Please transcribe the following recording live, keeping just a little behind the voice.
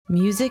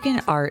Music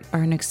and art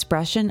are an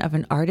expression of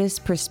an artist's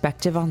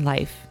perspective on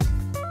life.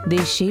 They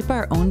shape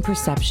our own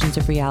perceptions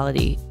of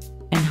reality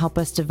and help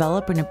us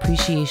develop an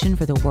appreciation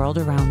for the world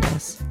around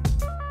us.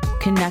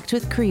 Connect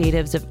with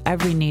creatives of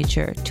every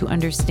nature to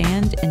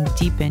understand and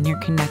deepen your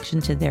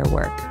connection to their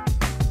work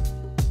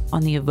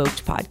on the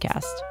Evoked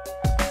podcast.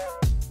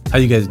 How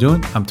you guys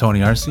doing? I'm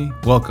Tony Arce.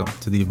 Welcome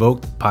to the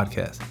Evoked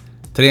podcast.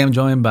 Today I'm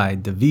joined by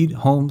Daveed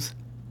Holmes,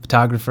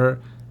 photographer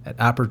at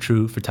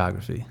Afro-Latin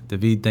Photography.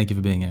 Daveed, thank you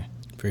for being here.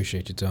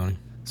 Appreciate you, Tony.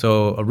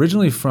 So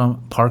originally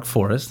from Park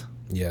Forest.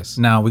 Yes.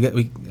 Now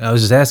I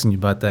was just asking you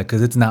about that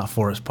because it's not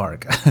Forest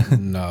Park.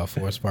 No,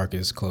 Forest Park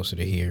is closer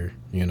to here,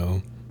 you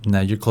know.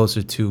 Now you're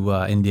closer to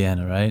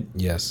Indiana, right?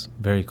 Yes.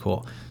 Very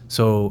cool.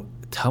 So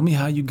tell me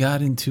how you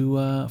got into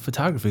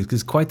photography,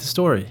 because it's quite the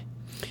story.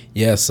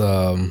 Yes,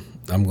 I'm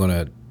going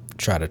to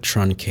try to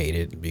truncate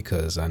it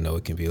because I know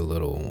it can be a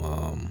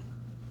little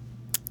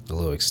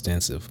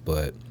extensive,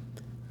 but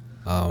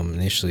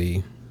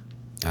initially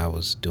I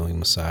was doing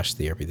massage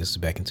therapy. This is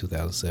back in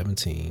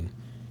 2017,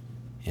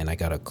 and I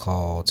got a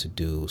call to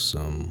do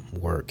some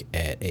work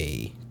at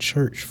a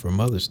church for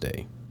Mother's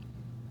Day.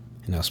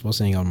 And I was supposed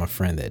to hang out with my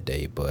friend that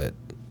day, but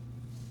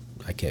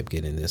I kept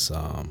getting this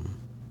alert.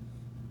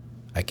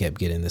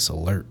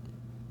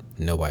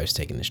 Nobody was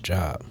taking this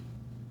job.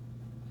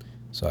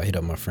 So I hit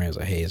up my friends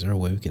like, hey, is there a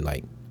way we can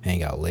like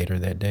hang out later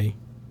that day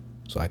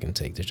so I can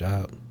take the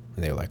job?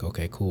 And they were like,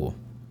 okay, cool.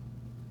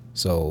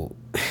 So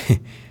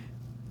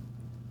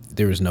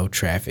there was no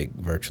traffic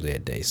virtually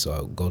that day. So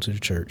I go to the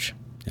church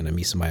and I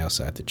meet somebody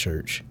outside the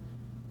church,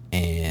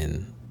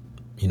 and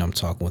I'm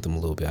talking with them a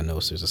little bit. I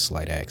notice there's a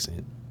slight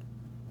accent.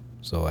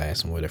 So I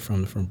asked them where they're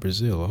from. They're from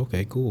Brazil.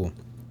 Okay, cool.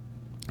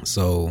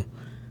 So,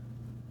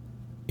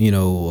 the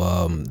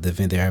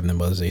event, they're having their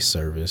Mother's Day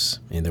service,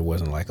 and there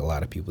wasn't like a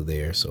lot of people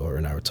there. So her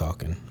and I were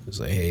talking. It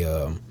was like, hey,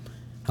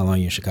 how long are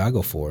you in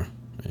Chicago for?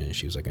 And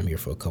she was like, I'm here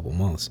for a couple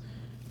months.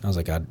 I was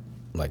like, I'd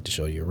like to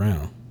show you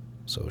around.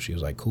 So she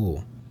was like,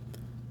 cool.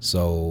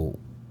 So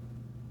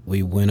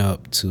we went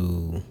up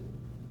to,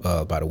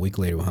 about a week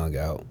later, we hung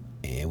out,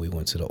 and we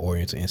went to the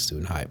Oriental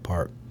Institute in Hyde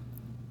Park,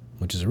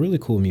 which is a really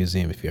cool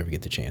museum if you ever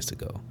get the chance to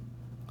go.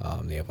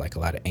 They have like a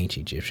lot of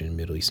ancient Egyptian and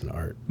Middle Eastern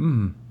art.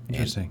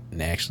 Interesting.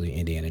 And actually,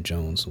 Indiana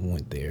Jones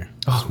went there.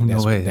 Oh,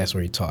 no way. That's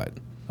where he taught.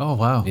 Oh,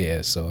 wow.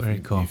 Yeah, so Very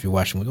cool. If you're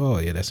watching, oh,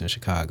 yeah, that's in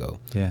Chicago.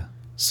 Yeah.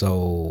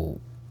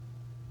 So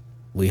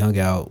we hung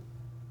out.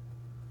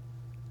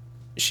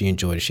 She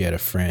enjoyed it. She had a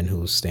friend who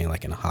was staying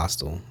like in a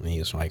hostel, and he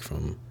was like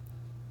from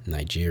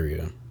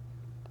Nigeria.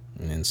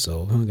 And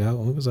so we hung out.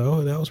 I was like,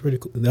 oh, that was pretty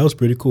cool. That was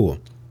pretty cool.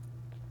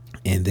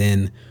 And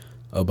then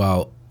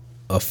about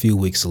a few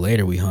weeks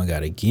later, we hung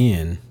out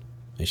again,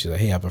 and she's like,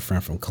 hey, I have a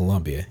friend from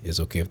Colombia. Is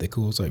it okay if they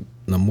cool? It's like,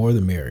 the more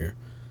the merrier.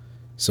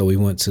 So we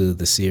went to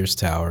the Sears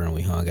Tower, and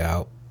we hung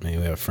out, and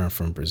we had a friend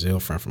from Brazil, a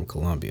friend from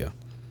Colombia.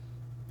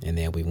 And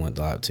then we went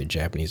out to a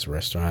Japanese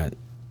restaurant,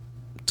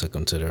 took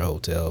them to their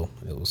hotel.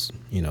 It was,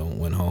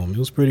 went home. It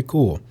was pretty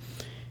cool.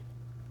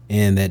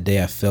 And that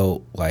day I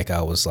felt like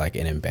I was like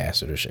an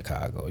ambassador to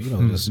Chicago,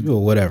 just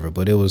whatever.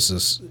 But it was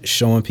just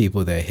showing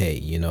people that, hey,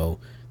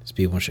 there's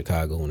people in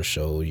Chicago who want to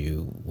show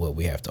you what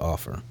we have to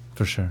offer.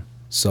 For sure.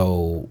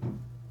 So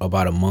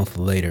about a month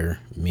later,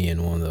 me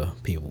and one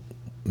of the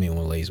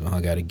ladies, we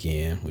hung out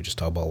again. We just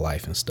talked about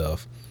life and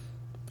stuff.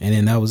 And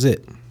then that was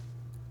it.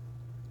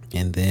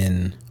 And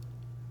then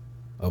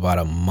about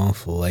a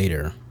month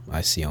later, I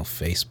see on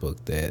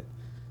Facebook that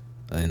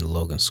in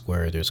Logan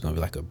Square, there's going to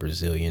be like a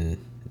Brazilian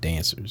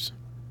dancers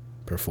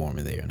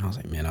performing there. And I was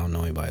like, man, I don't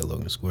know anybody at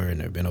Logan Square. I've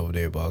never been over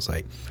there, but I was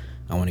like,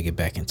 I want to get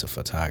back into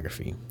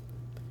photography.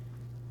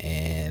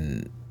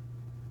 And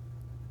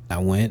I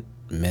went,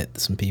 met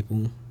some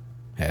people,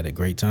 had a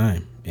great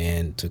time,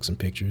 and took some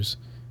pictures.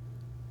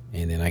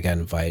 And then I got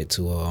invited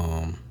to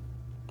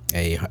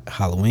a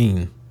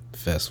Halloween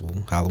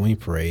festival, Halloween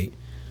parade,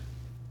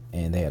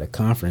 and they had a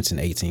conference in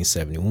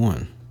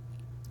 1871.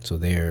 So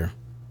there,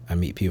 I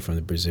meet people from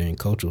the Brazilian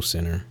Cultural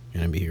Center,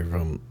 and I meet here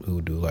who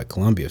do like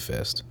Columbia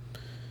Fest.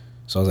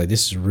 So I was like,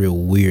 this is real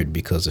weird,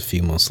 because a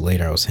few months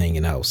later, I was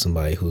hanging out with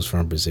somebody who's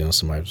from Brazil and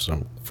somebody who's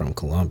from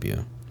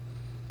Colombia.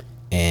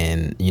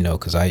 And,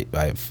 because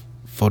I've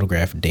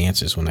photographed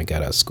dancers when I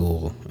got out of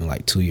school, and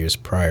like 2 years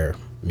prior,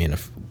 me and a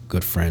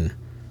good friend,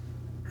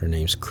 her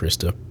name's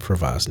Krista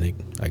Pravosnik,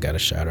 I got to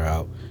shout her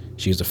out.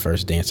 She was the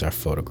first dancer I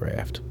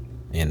photographed.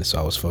 And so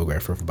I was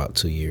photographed for about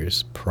 2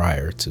 years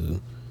prior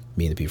to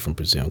meeting the people from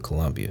Brazil and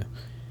Colombia.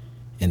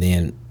 And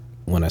then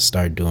when I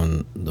started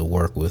doing the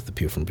work with the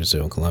people from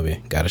Brazil and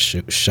Colombia, got to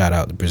shout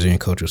out the Brazilian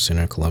Cultural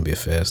Center, Columbia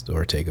Fest, the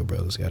Ortega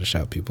Brothers, got to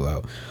shout people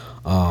out.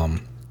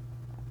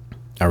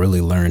 I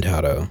really learned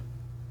how to,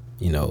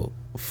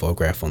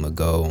 photograph on the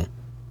go,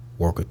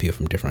 work with people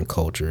from different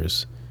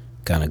cultures,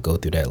 kind of go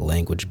through that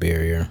language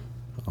barrier.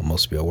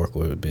 Most people I work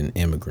with have been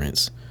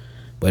immigrants.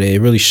 But it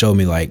really showed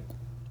me like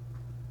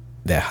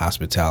that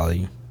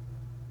hospitality,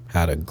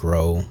 how to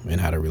grow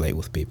and how to relate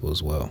with people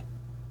as well.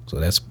 So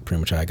that's pretty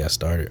much how I got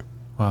started.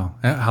 Wow.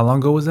 How long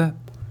ago was that?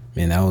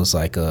 Man, that was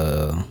like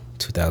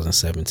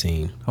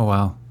 2017. Oh,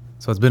 wow.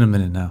 So it's been a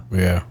minute now.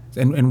 Yeah.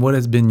 And what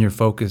has been your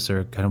focus,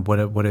 or kind of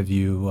what have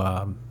you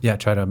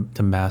tried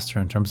to master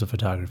in terms of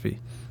photography?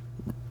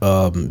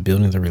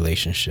 Building the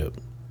relationship,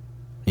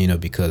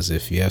 because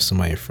if you have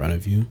somebody in front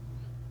of you,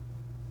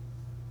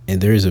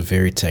 and there is a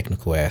very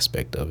technical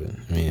aspect of it,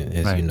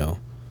 as Right. you know,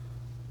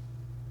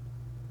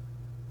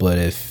 but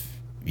if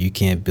you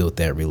can't build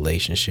that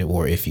relationship,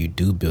 or if you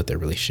do build that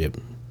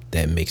relationship,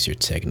 that makes your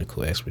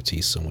technical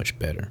expertise so much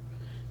better,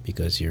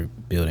 because you're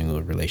building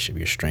a relationship,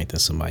 you're strengthening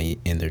somebody,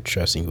 and they're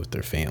trusting you with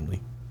their family,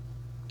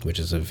 which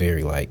is a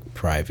very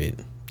private,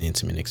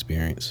 intimate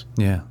experience.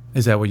 Yeah.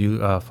 Is that what you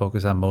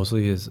focus on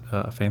mostly, is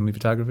family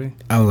photography?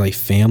 I like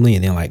family,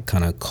 and then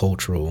kind of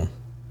cultural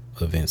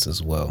events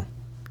as well.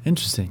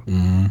 Interesting.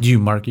 Mm-hmm. Do you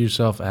market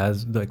yourself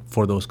as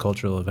for those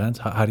cultural events?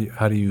 How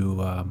do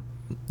you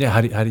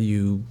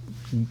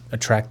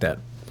attract that?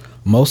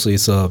 Mostly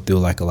it's through a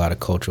lot of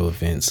cultural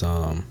events.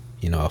 I'll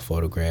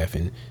photograph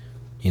and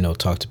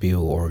talk to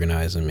people who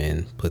organize them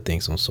and put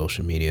things on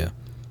social media.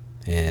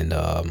 And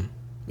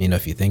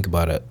if you think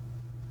about it,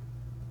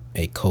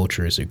 a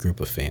culture is a group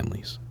of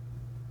families.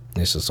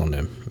 It's just on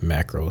the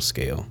macro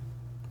scale,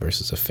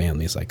 versus a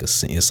family. It's like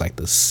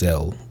the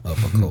cell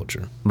of a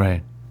culture.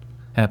 Right.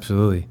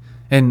 Absolutely.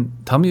 And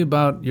tell me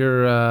about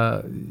your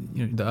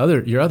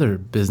other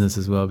business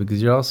as well, because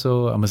you're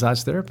also a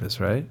massage therapist,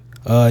 right?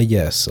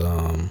 Yes,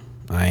 I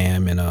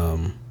am,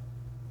 and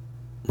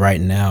right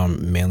now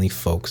I'm mainly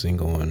focusing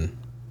on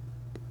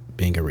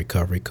being a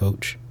recovery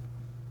coach.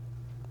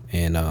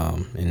 And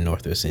in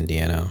Northwest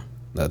Indiana,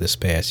 this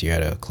past year, I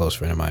had a close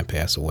friend of mine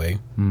pass away.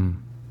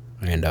 And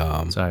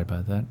sorry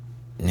about that.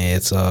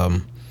 It's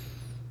it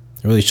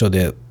really showed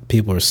that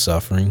people are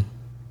suffering.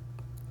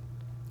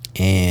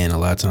 And a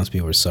lot of times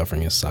people are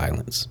suffering in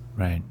silence.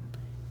 Right.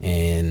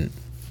 And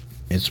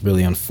it's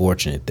really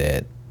unfortunate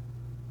that,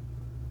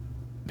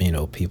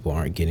 people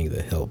aren't getting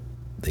the help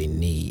they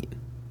need.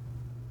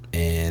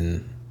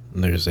 And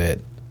there's that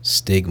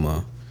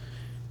stigma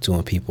to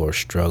when people are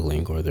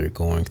struggling, or they're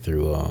going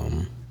through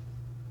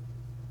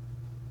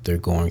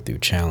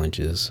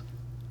challenges,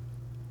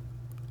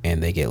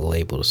 and they get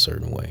labeled a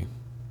certain way.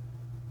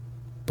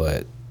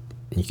 But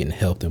you can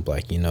help them,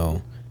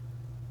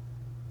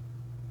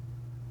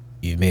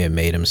 you may have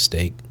made a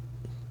mistake,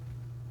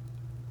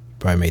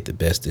 probably made the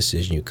best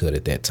decision you could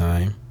at that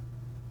time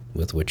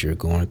with what you're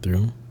going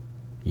through,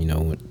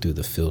 through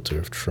the filter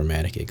of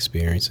traumatic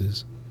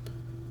experiences.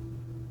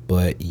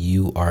 But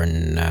you are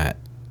not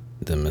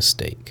the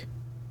mistake.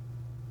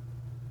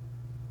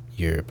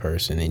 You're a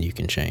person, and you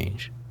can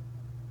change.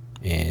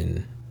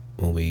 And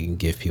when we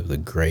give people the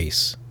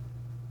grace,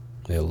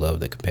 their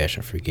love, the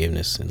compassion,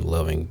 forgiveness, and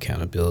loving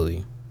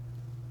accountability,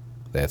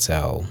 that's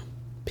how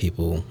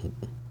people...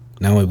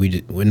 Not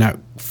only we're not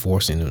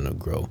forcing them to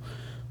grow,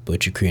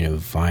 but you create an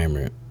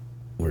environment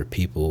where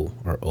people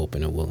are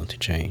open and willing to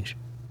change.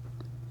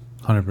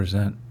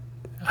 100%.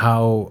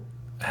 How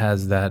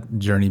has that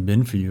journey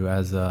been for you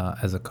as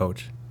a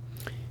coach?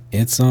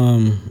 It's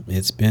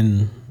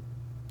been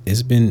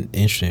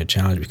interesting, a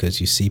challenge,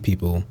 because you see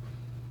people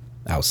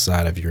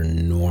outside of your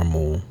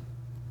normal,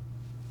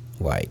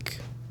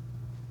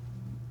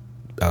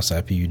 outside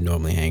of people you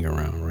normally hang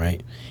around,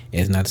 right?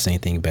 It's not the same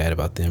thing bad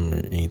about them or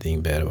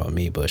anything bad about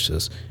me, but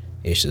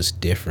it's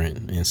just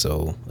different. And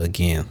so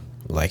again,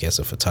 as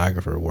a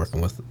photographer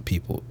working with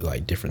people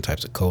different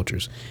types of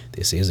cultures,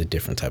 this is a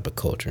different type of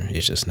culture.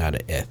 It's just not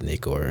an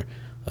ethnic or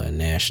a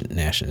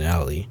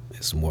nationality.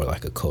 It's more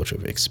like a culture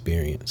of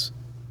experience.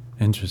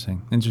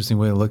 Interesting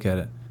way to look at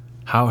it.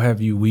 How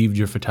have you weaved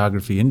your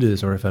photography into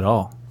this, or if at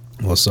all?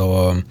 Well,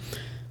 so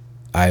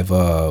I've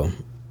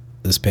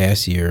this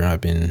past year I've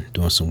been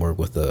doing some work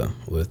with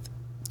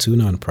two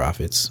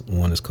nonprofits.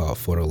 One is called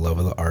For the Love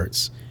of the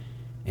Arts,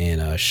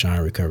 and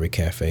Shine Recovery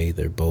Cafe.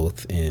 They're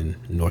both in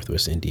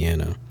Northwest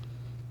Indiana,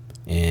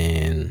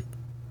 and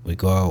we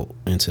go out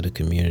into the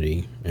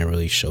community and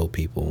really show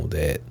people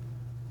that,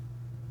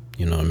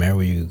 no matter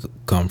where you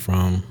come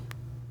from,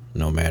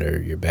 no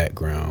matter your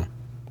background,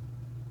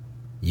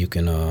 you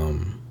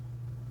can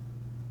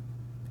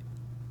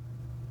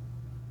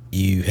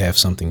you have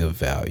something of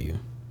value.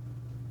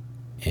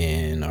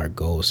 And our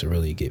goal is to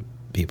really get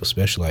people,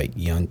 especially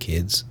young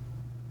kids,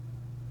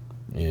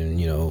 and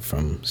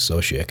from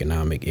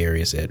socioeconomic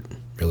areas that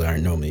really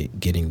aren't normally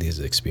getting these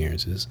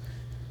experiences,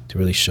 to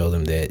really show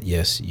them that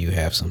yes, you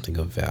have something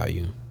of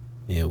value,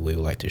 and we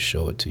would like to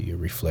show it to you,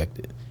 reflect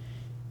it,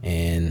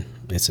 and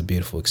it's a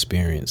beautiful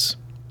experience.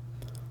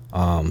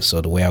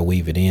 So the way I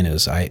weave it in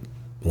is,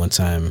 one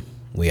time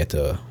we were at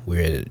the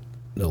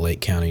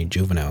Lake County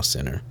Juvenile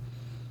Center.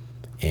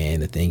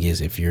 And the thing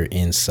is, if you're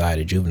inside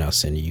a juvenile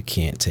center, you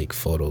can't take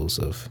photos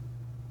of,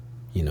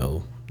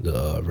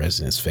 the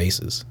residents'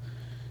 faces.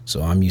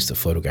 So I'm used to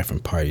photographing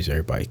parties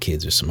where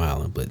kids are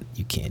smiling, but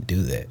you can't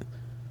do that.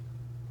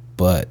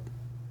 But,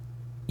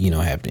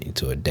 having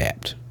to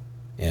adapt.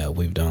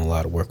 We've done a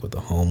lot of work with the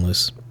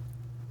homeless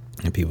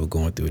and people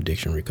going through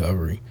addiction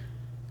recovery.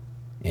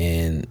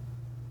 And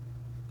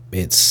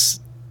it's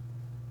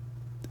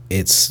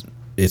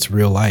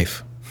real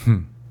life.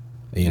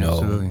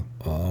 Absolutely.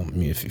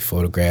 If you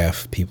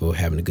photograph people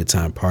having a good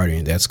time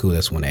partying, that's cool.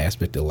 That's one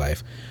aspect of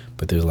life.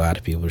 But there's a lot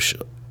of people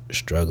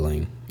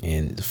struggling,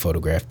 and to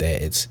photograph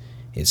that,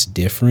 it's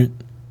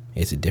different.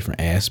 It's a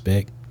different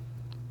aspect,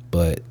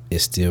 but it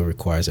still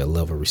requires that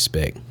level of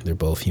respect. They're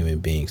both human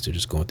beings. They're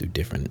just going through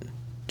different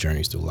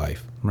journeys through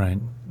life. Right.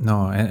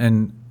 No,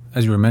 and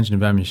as you were mentioning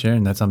about me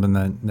sharing, that's something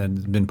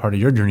that's been part of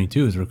your journey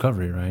too, is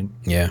recovery, right?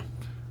 Yeah.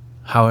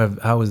 How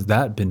has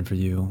that been for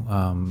you,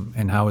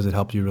 and how has it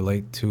helped you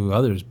relate to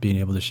others being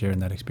able to share in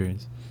that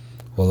experience?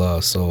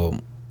 Well, so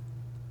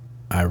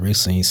I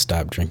recently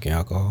stopped drinking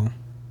alcohol,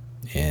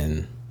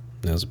 and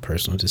that was a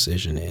personal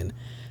decision, and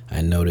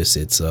I noticed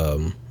it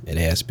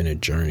has been a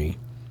journey,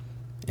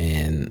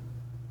 and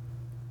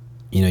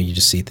you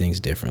just see things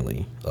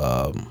differently.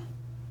 The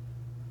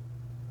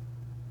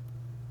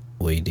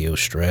way you deal with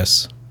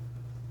stress,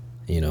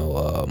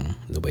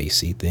 the way you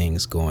see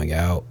things going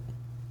out.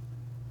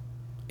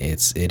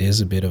 It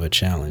is a bit of a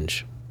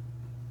challenge,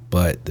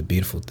 but the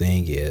beautiful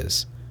thing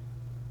is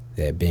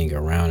that being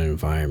around an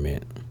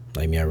environment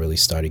like me, I really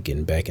started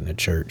getting back into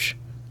church,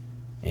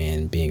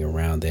 and being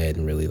around that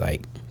and really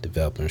like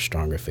developing a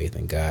stronger faith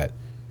in God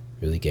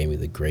really gave me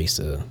the grace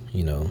to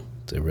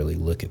really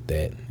look at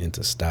that and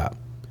to stop.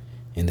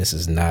 And this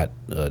is not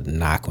a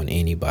knock on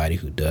anybody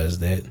who does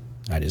that.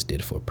 I just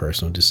did it for a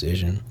personal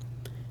decision.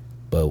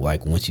 But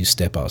like once you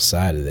step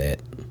outside of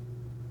that,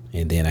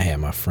 and then I had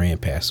my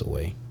friend pass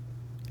away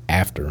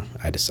after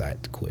I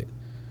decided to quit.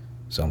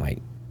 So I'm like,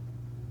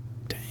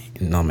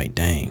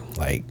 dang,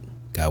 like,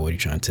 God, what are you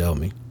trying to tell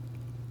me?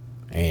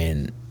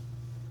 And,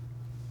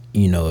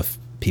 if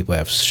people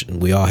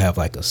we all have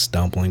like a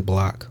stumbling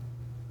block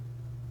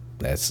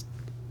that's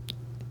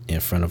in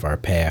front of our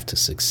path to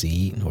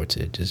succeed or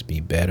to just be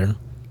better.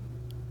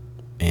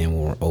 And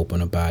when we're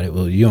open about it,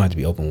 well, you don't have to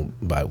be open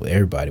about it with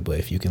everybody, but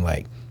if you can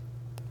like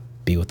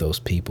be with those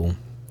people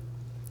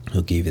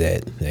who'll give you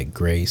that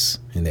grace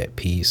and that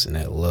peace and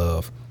that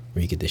love,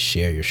 where you get to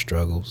share your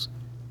struggles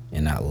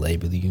and not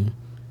label you,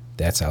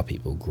 that's how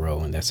people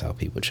grow and that's how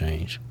people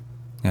change.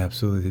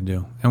 Absolutely, they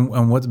do.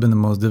 And what's been the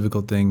most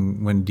difficult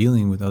thing when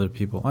dealing with other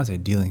people? I say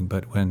dealing,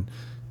 but when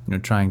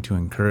trying to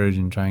encourage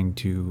and trying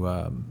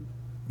to,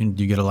 do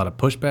you get a lot of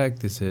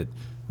pushback? Is it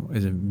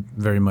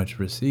very much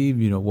received?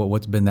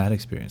 What's been that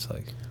experience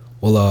like?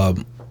 Well,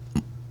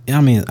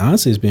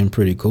 honestly, it's been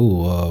pretty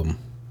cool.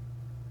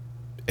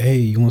 Hey,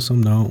 you want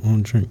something? No, I don't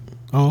want to drink.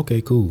 Oh,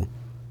 okay, cool.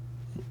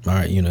 All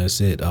right, that's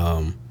it.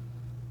 And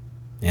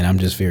I'm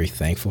just very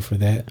thankful for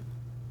that.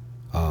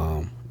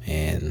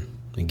 And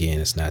again,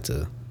 it's not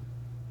to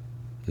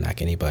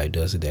knock anybody who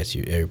does it.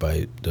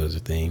 Everybody does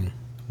their thing.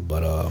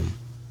 But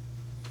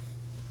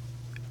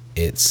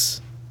it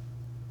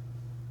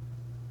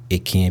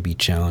can be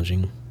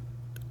challenging.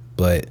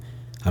 But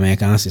I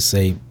can honestly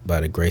say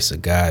by the grace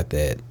of God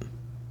that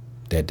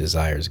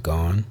desire is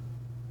gone.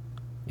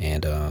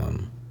 And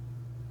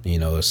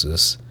it's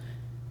just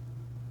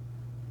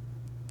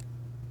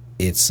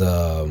it's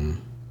a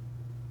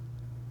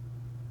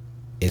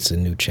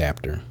new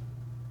chapter,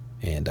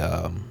 and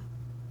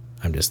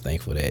I'm just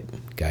thankful that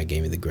God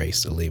gave me the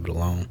grace to leave it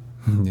alone.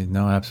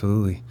 No,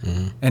 absolutely.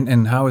 Mm-hmm.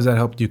 And how has that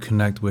helped you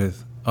connect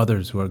with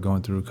others who are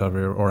going through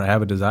recovery or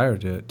have a desire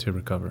to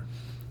recover?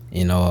 I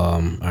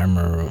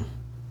remember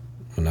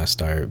when I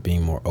started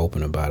being more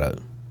open about it,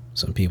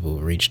 some people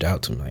reached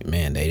out to me like,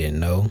 man, they didn't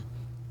know,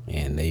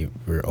 and they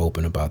were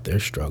open about their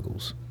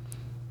struggles.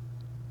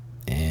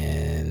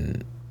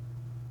 And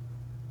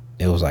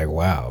it was like,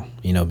 wow,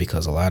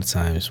 because a lot of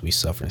times we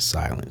suffer in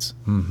silence,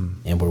 mm-hmm.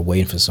 and we're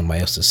waiting for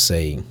somebody else to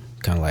say,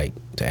 kind of like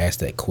to ask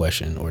that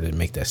question or to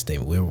make that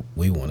statement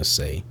we want to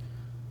say.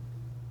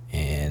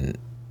 And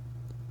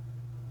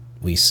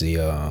we see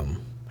how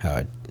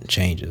it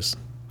changes.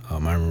 I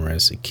remember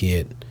as a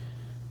kid,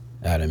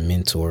 I had a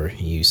mentor.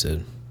 He used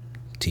to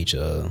teach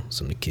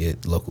some of the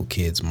local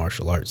kids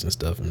martial arts and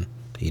stuff, and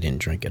he didn't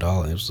drink at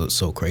all. And it was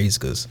so crazy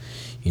because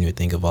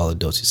think of all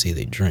adults you see,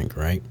 they drink,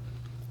 right?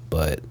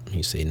 But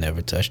he said he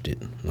never touched it.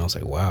 And I was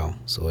like, wow,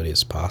 so it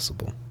is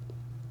possible.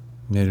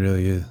 It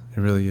really is. It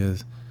really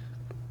is.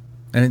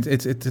 And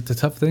it's a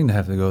tough thing to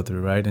have to go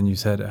through, right? And you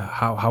said,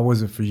 how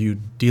was it for you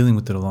dealing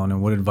with it alone?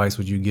 And what advice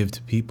would you give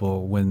to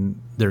people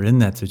when they're in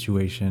that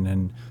situation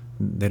and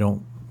they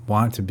don't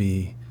want to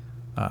be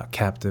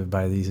captive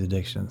by these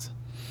addictions?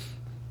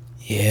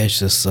 Yeah, it's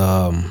just,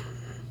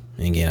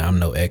 again, I'm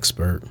no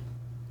expert.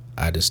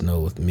 I just know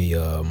with me,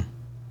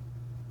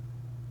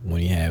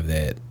 when you have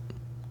that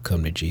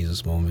come to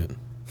Jesus moment,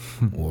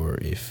 or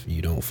if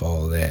you don't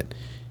follow that,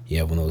 you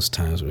have one of those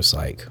times where it's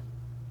like,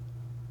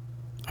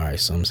 all right,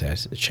 something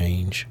has to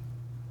change.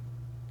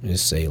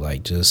 Just say,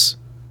 like, just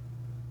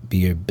be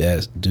your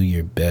best, do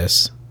your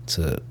best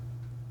to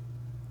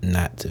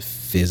not to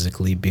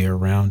physically be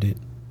around it.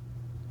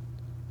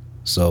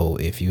 So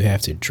if you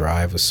have to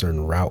drive a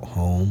certain route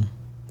home,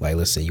 like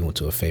let's say you went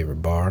to a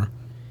favorite bar,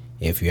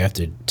 if you have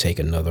to take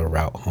another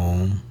route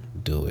home,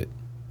 do it.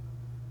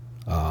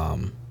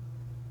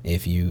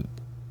 If you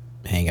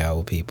hang out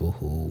with people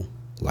who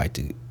like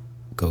to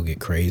go get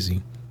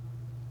crazy,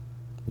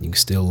 You can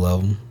still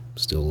love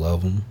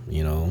them,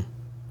 you know,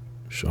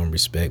 show them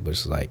respect, but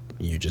it's like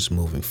you're just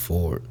moving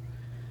forward.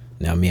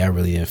 Now, me, I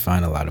really didn't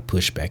find a lot of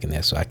pushback in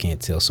that, so I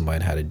can't tell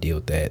somebody how to deal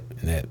with that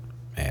in that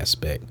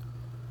aspect.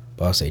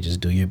 But I'll say just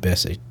do your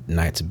best at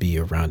night to be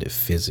around it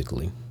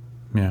physically.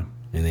 Yeah.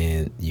 And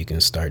then you can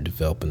start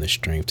developing the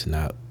strength to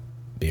not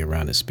be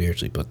around it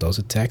spiritually. But those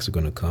attacks are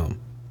going to come.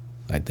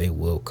 Like, they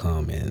will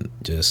come. And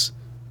just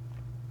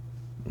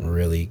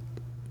really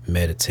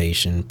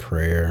meditation,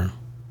 prayer,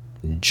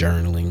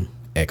 journaling,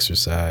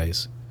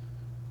 exercise,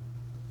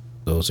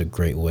 those are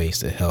great ways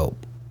to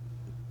help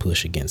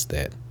push against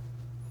that.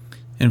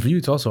 And for you,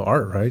 it's also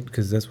art, right?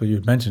 Because that's what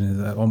you mentioned, is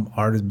that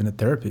art has been a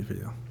therapy for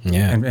you.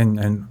 Yeah.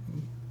 And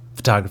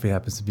photography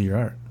happens to be your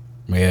art.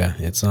 Yeah,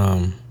 it's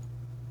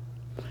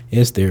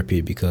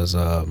therapy because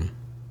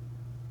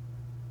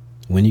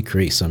when you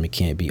create something, it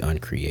can't be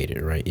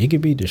uncreated, right? It can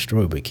be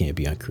destroyed, but it can't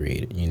be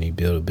uncreated. You need to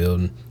build a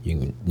building,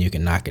 you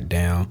can knock it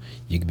down,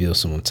 you can build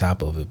something on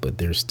top of it, but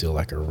there's still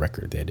like a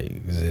record that it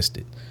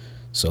existed.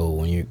 So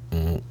when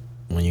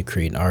you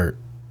create art,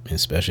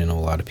 especially, I know a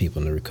lot of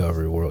people in the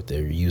recovery world,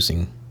 they're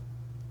using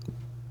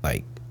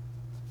like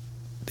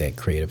that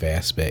creative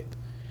aspect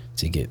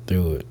to get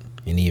through it.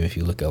 And even if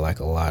you look at like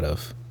a lot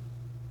of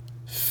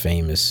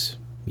famous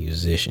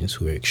musicians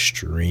who are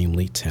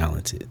extremely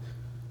talented,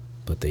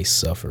 but they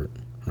suffered,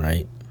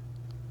 right?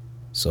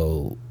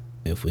 So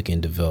if we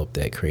can develop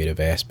that creative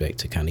aspect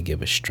to kind of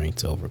give us strength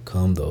to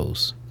overcome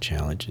those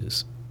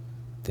challenges,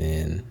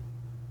 then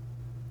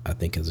I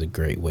think it's a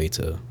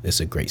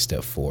great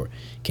step forward.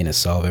 Can it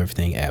solve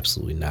everything?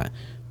 Absolutely not.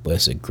 But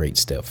it's a great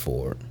step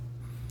forward.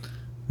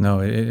 No,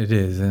 it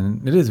is,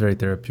 and it is very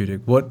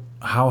therapeutic.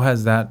 How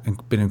has that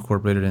been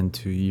incorporated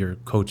into your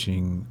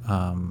coaching,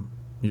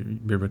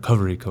 your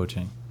recovery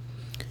coaching?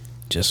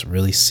 Just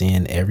really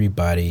seeing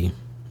everybody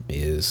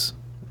is,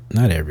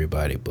 not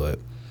everybody, but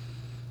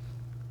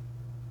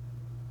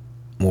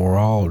we're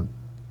all,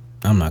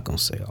 I'm not going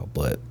to say all,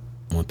 but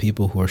when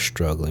people who are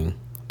struggling,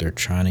 they're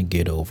trying to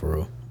get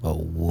over a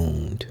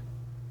wound,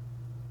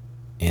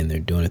 and they're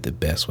doing it the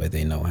best way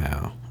they know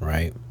how,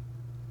 right?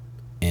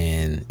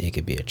 And it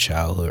could be a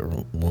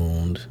childhood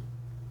wound.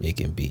 It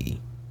can be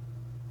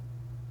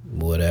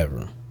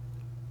whatever.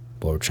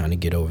 But we're trying to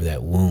get over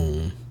that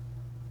wound.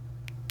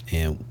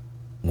 And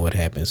what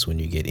happens when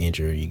you get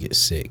injured or you get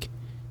sick?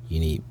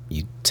 You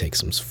take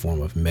some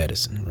form of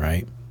medicine,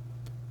 right?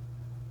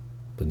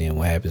 But then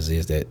what happens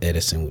is that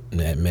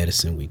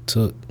medicine we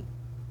took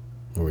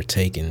or we're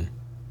taking,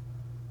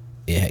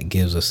 it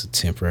gives us a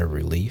temporary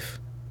relief.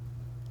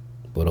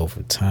 But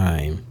over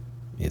time,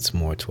 it's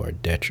more to our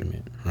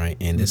detriment, right?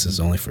 And this is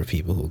only for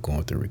people who are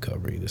going through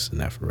recovery. This is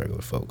not for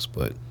regular folks.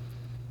 But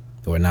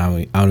I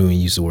don't even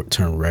use the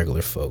term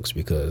regular folks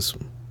because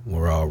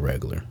we're all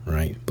regular,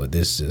 right? But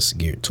this is just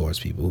geared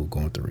towards people who are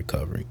going through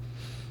recovery.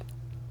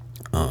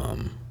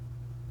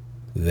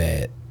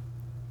 That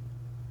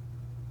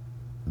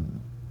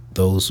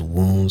those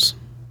wounds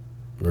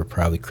were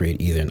probably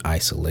created either in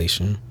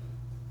isolation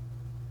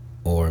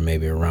or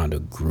maybe around a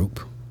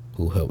group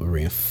who helped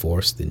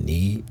reinforce the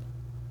need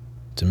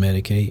to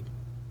medicate.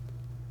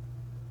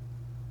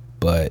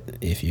 But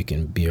if you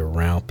can be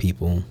around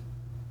people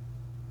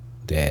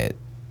that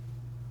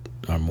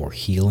are more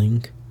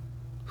healing,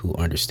 who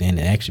understand,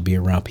 and actually be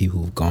around people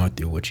who've gone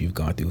through what you've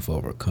gone through to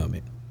overcome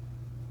it,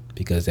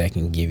 because that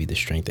can give you the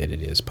strength that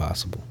it is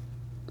possible.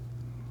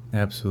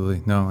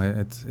 Absolutely. No,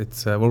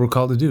 it's what we're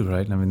called to do,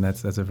 right? I mean,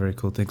 that's a very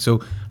cool thing.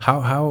 So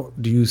how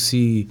do you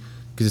see,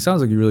 because it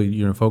sounds like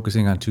you're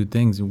focusing on two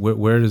things.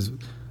 Where do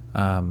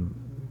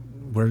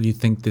you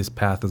think this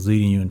path is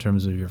leading you in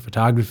terms of your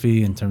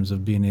photography, in terms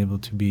of being able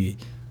to be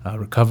a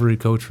recovery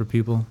coach for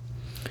people?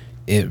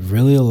 It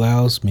really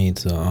allows me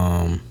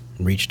to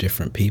reach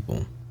different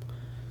people,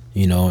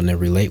 and to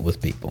relate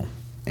with people.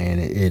 And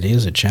it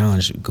is a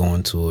challenge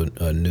going to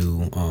a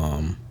new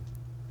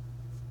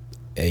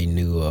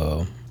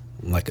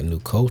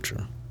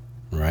culture,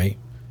 right?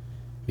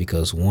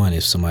 Because one,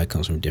 if somebody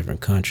comes from a different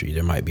country,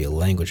 there might be a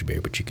language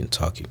barrier, but you can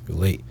talk, you can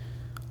relate.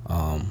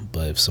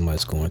 But if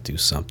somebody's going through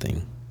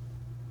something,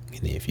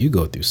 and if you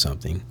go through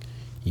something,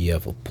 you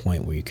have a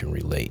point where you can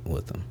relate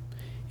with them.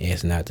 And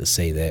it's not to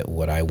say that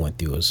what I went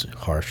through is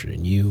harsher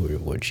than you, or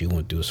what you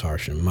went through is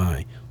harsher than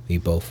mine. We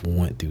both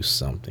went through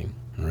something,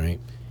 right?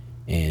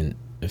 And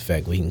in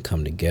fact, we can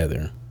come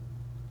together.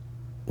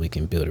 We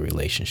can build a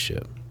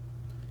relationship.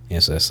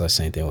 And so that's the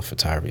same thing with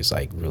photography. It's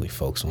like really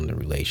focus on the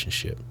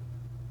relationship,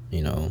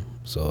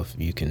 So if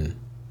you can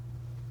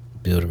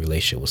build a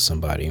relationship with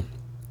somebody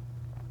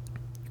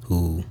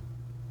who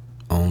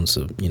owns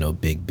a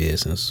big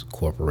business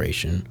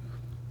corporation,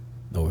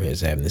 or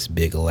is having this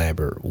big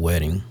elaborate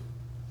wedding,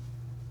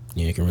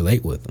 you can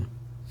relate with them,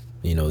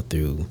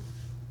 through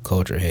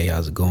culture. Hey,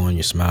 how's it going?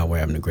 You smile. We're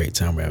having a great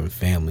time. We're having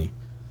family.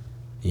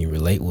 And you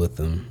relate with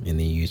them, and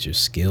then you use your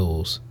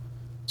skills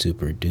to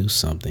produce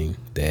something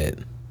that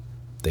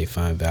they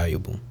find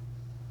valuable.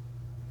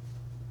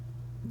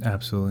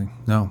 Absolutely.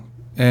 No.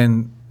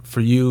 And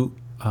for you,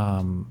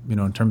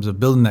 in terms of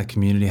building that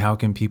community, how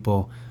can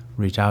people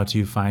reach out to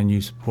you, find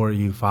you, support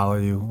you, follow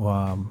you,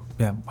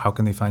 how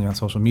can they find you on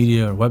social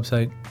media or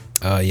website?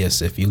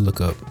 Yes, if you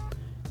look up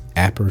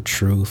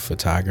Apertrue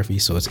Photography,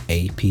 so it's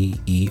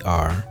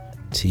APERTRUE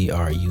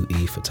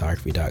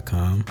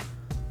photography.com.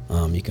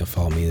 You can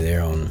follow me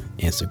there on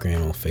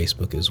Instagram, on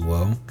Facebook as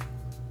well.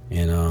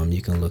 And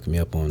you can look me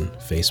up on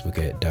Facebook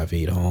at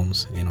Daveed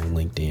Holmes, and on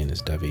LinkedIn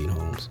it's Daveed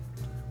Holmes.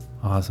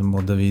 Awesome.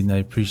 Well, Daveed, I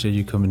appreciate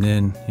you coming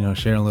in,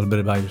 sharing a little bit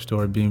about your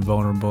story, being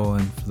vulnerable,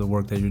 and for the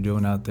work that you're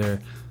doing out there.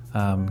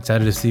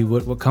 Excited to see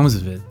what comes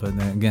of it. But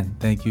again,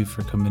 thank you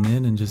for coming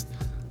in and just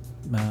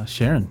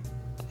sharing.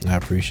 I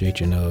appreciate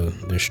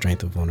there's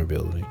strength of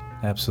vulnerability.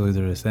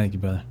 Absolutely there is. Thank you,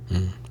 brother.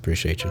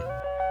 Appreciate you.